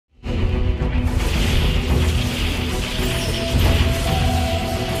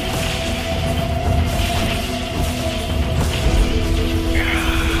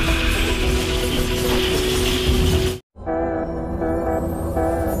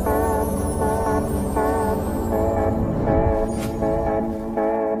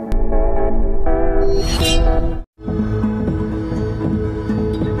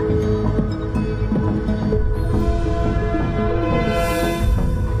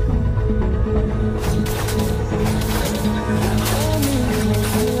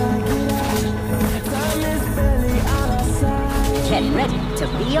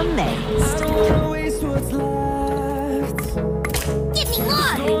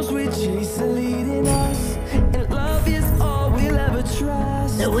storms we chase are leading us, and love is all we'll ever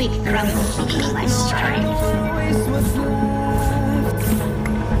trust. The weak crumbles beneath my strength. I don't wanna waste what's left,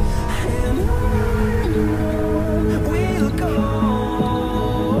 and on we'll go,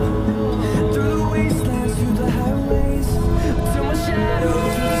 through the wastelands, through the highways, till my shadow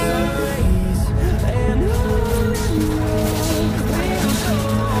through the sun rays, and on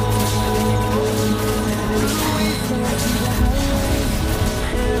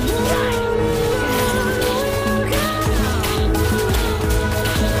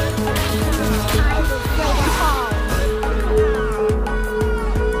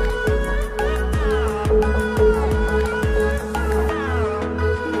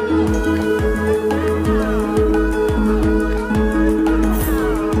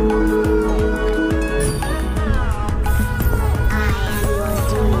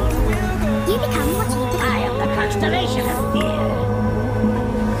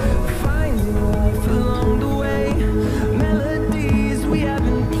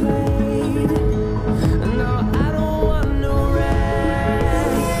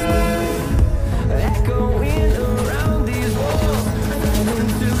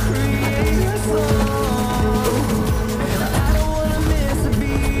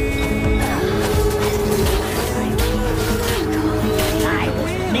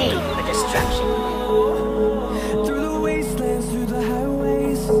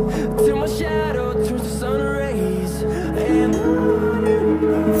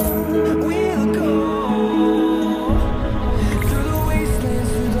we'll go, through the wastelands,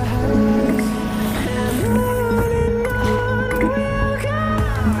 through the highways, and on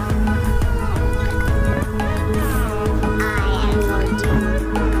we'll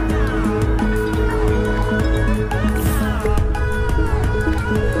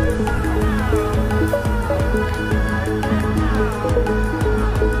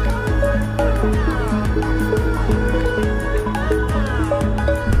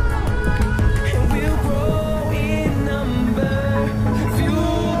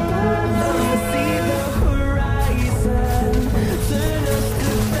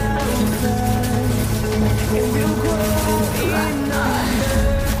go.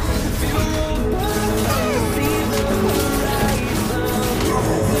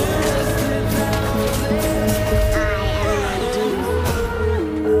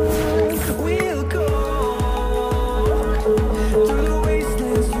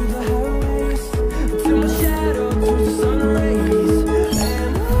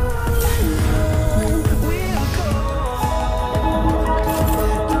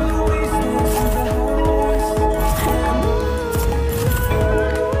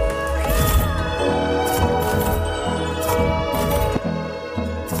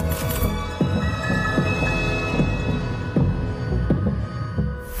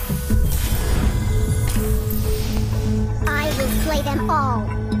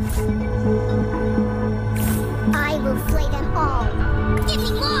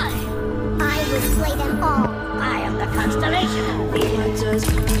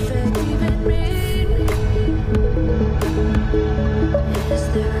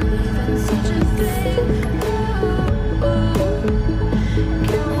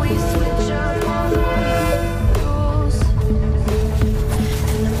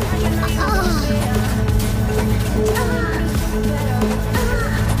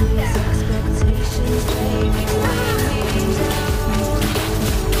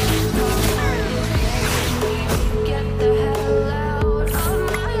 Get the hell out of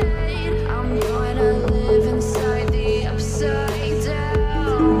my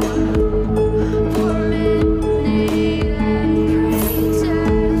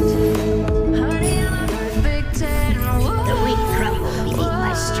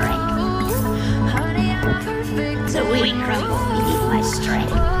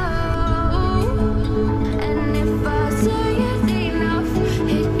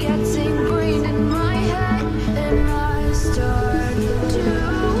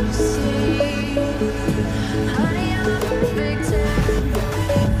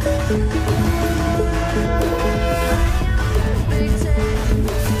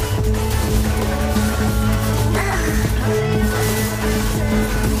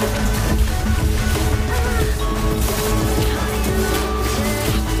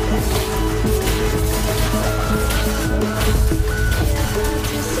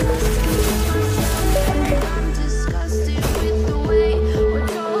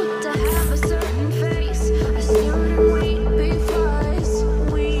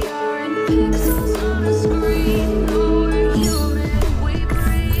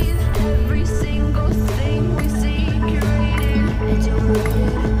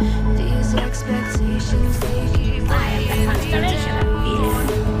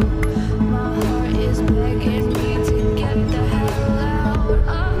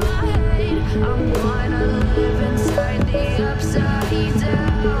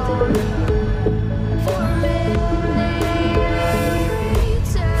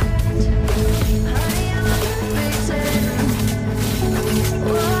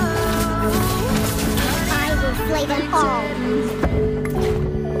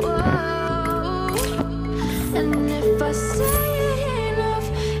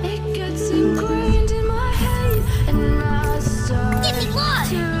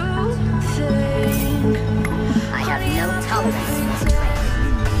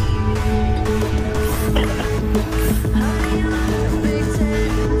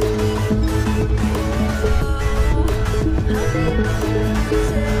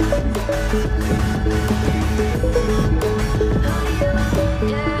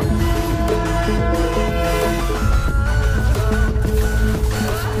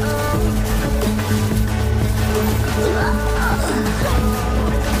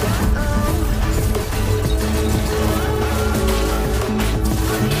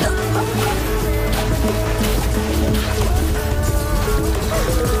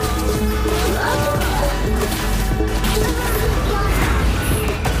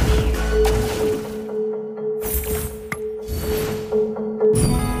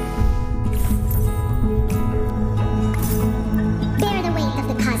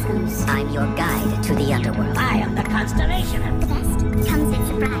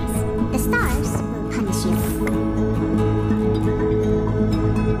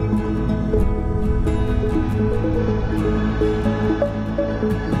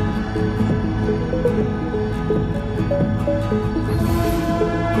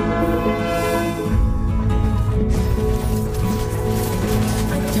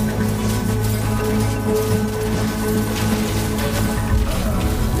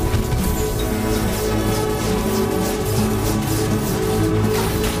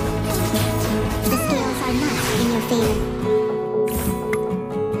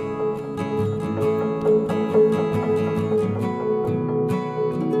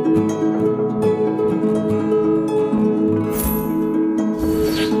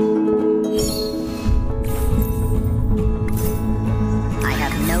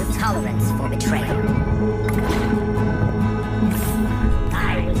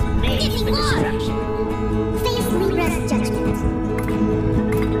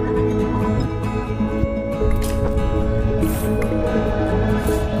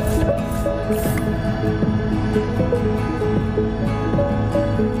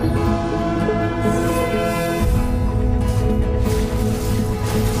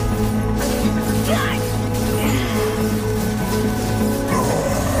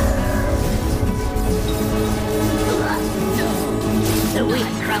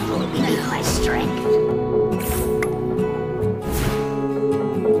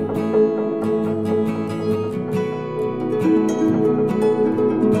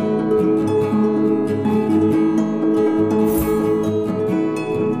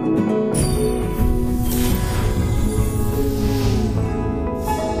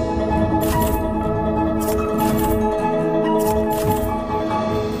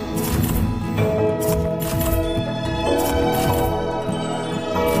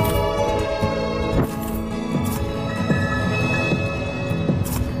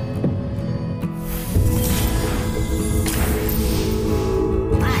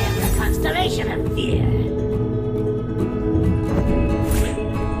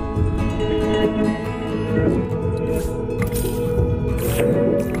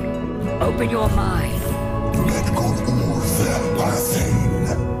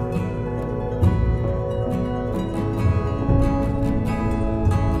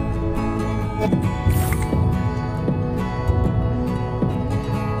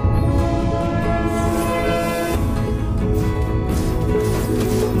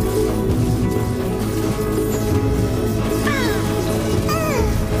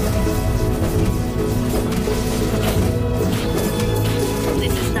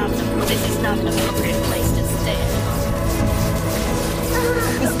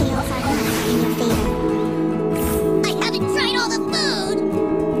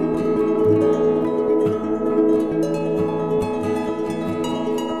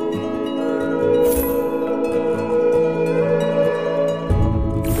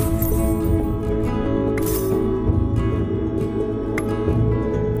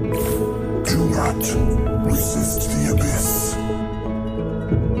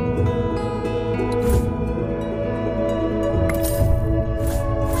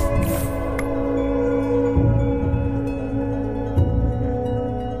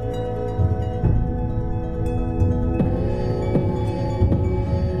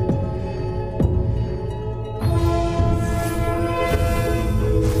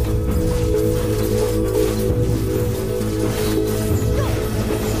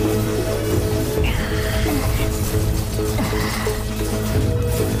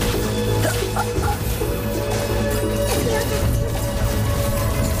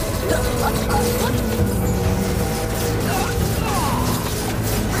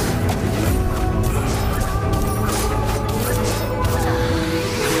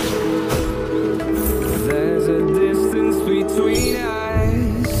There's a distance between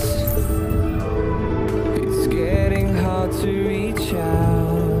us. It's getting hard to reach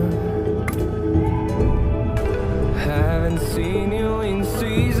out. Haven't seen you in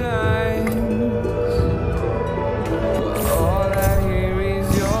seasons. All I hear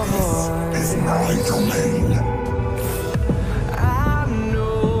is your voice. My domain. I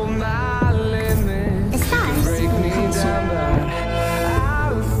know my limits. The stars Break me will down, but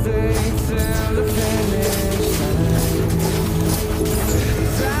I'll stay till the finish line.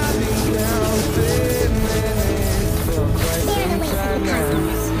 I've been counting minutes for quite They're some the way time for the now,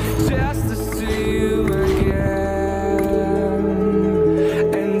 cosmos. just to see you again.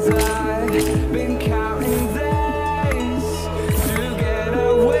 And I've been counting days to get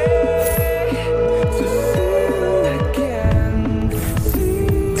away, to see you again, see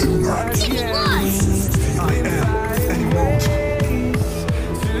you again. Been finding ways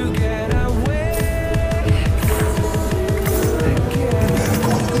to get away, to see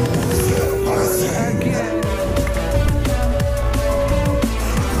you again.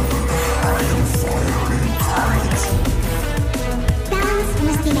 Balance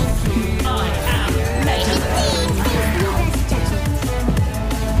must be maintained. I am legend. Reverse judgment.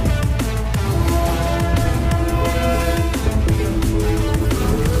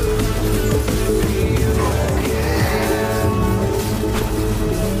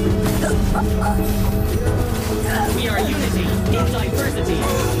 We are unity in diversity.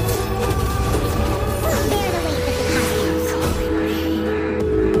 Bear the weight of the cosmos.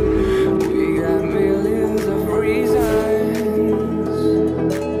 We got millions of reasons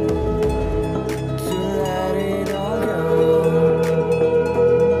to let it all go.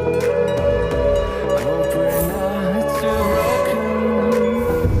 Hope we're not too broken.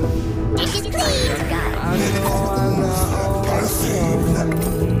 You should leave. I know I'm not always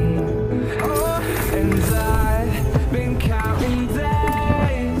and I've been counting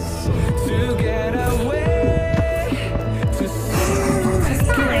days to get away, to see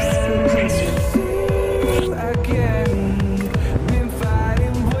you again, been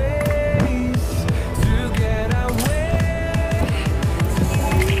finding ways to get away, to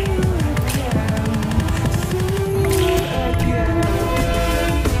see you again.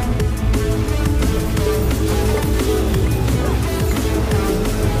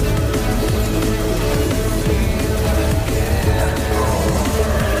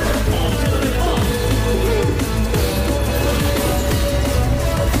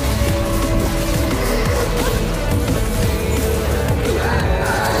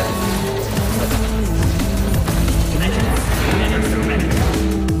 Never surrender.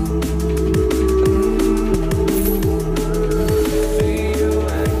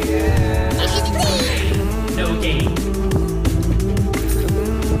 You should leave. No game.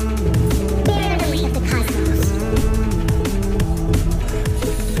 Bear the weight of the cosmos.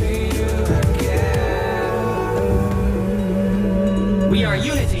 We are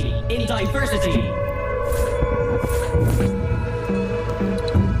unity in diversity.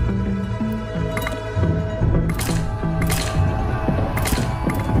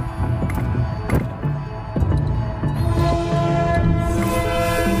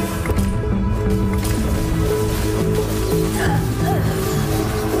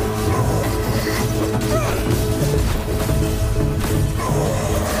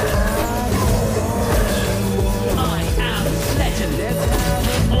 I am legend.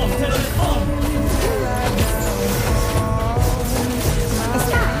 On to the top.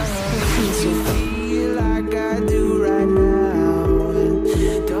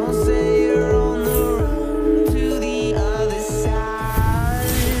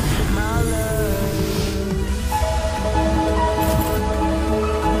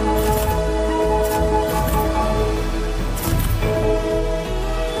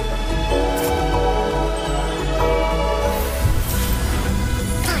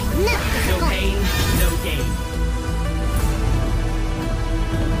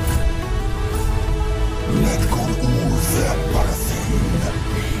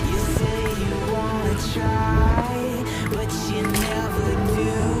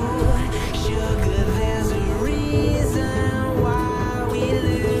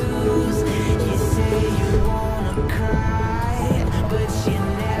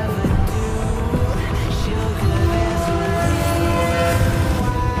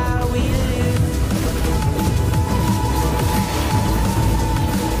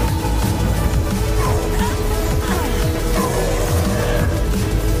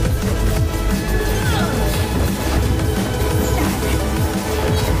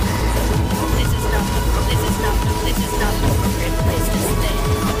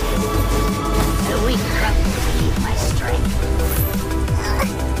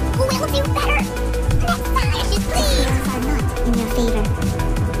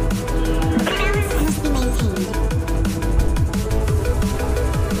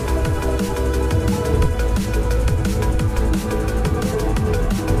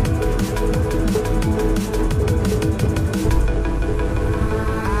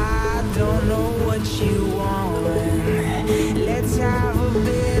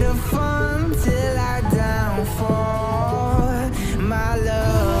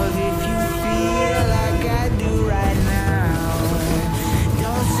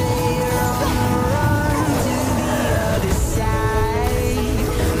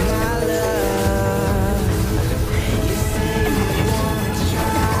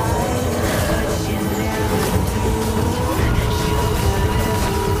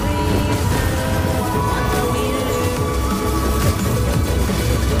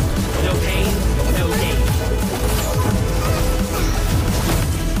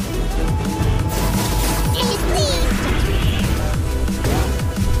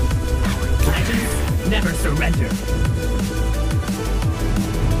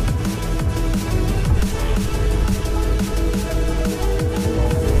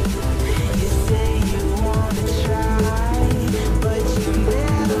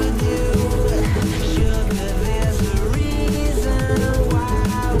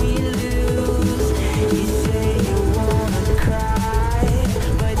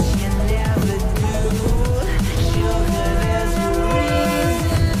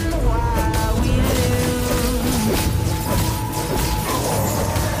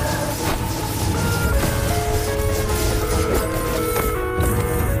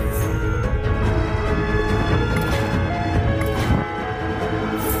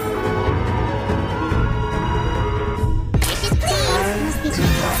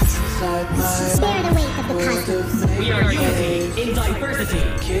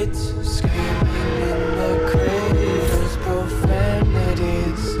 unity. Kids screaming in their cradles,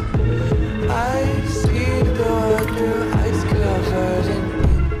 profanities. I see the world through ice covered in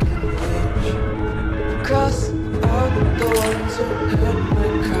ink and bleach. Cross out the ones who heard my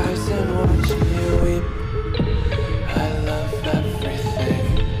cries and watched me weep. I love everything.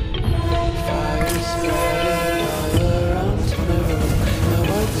 Fire spreading all around my room. My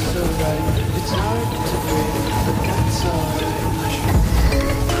words so right, it's hard to breathe, but that's alright.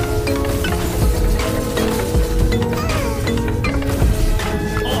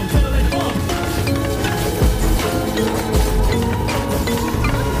 On toilet one.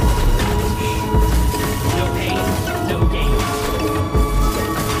 No pain, no gain.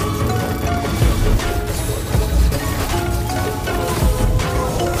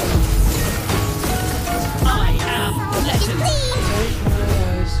 I am legend. Take my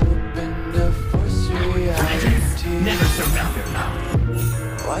eyes open to force reality. Never surrender.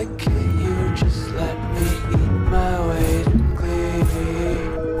 Why can't you just let me eat my weight in glee?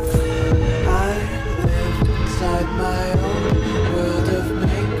 I lived inside my own world of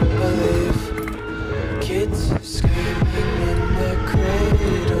make-believe. Kids screaming in their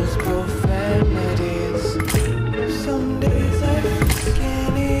cradles, profanities. Some days I feel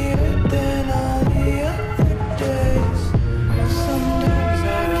skinnier than all the other days. Sometimes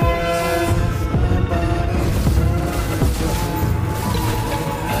I can't tell if my body's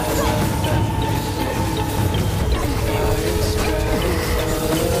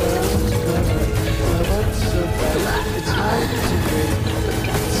it's hard to breathe, but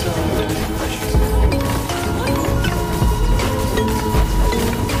that's alright.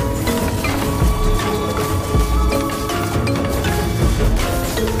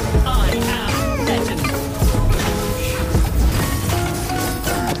 I am legend.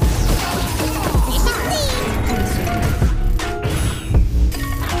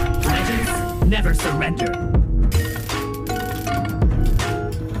 Legends never surrender.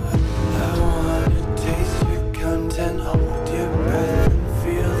 I wanna taste your content, hold your breath and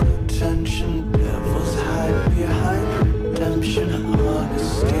feel the tension. Devils hide behind redemption.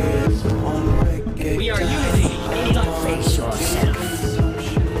 Honesty is one way gate. We are unity. Face yourself.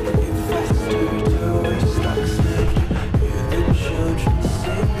 Consumption, you faster to waste oxygen. Hear the children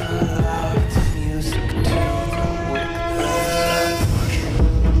sing aloud. It's music to the wake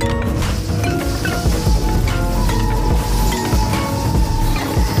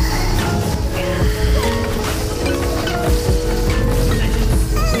Legends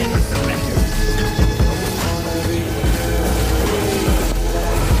never surrender.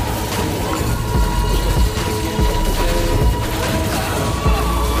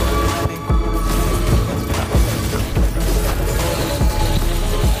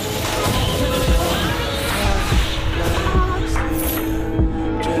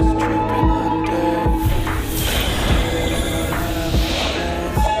 just tripping on day.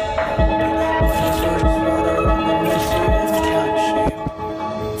 Just water on the messy and count sheep.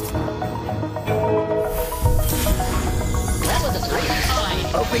 That was a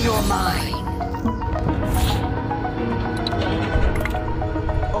great. Open your mind.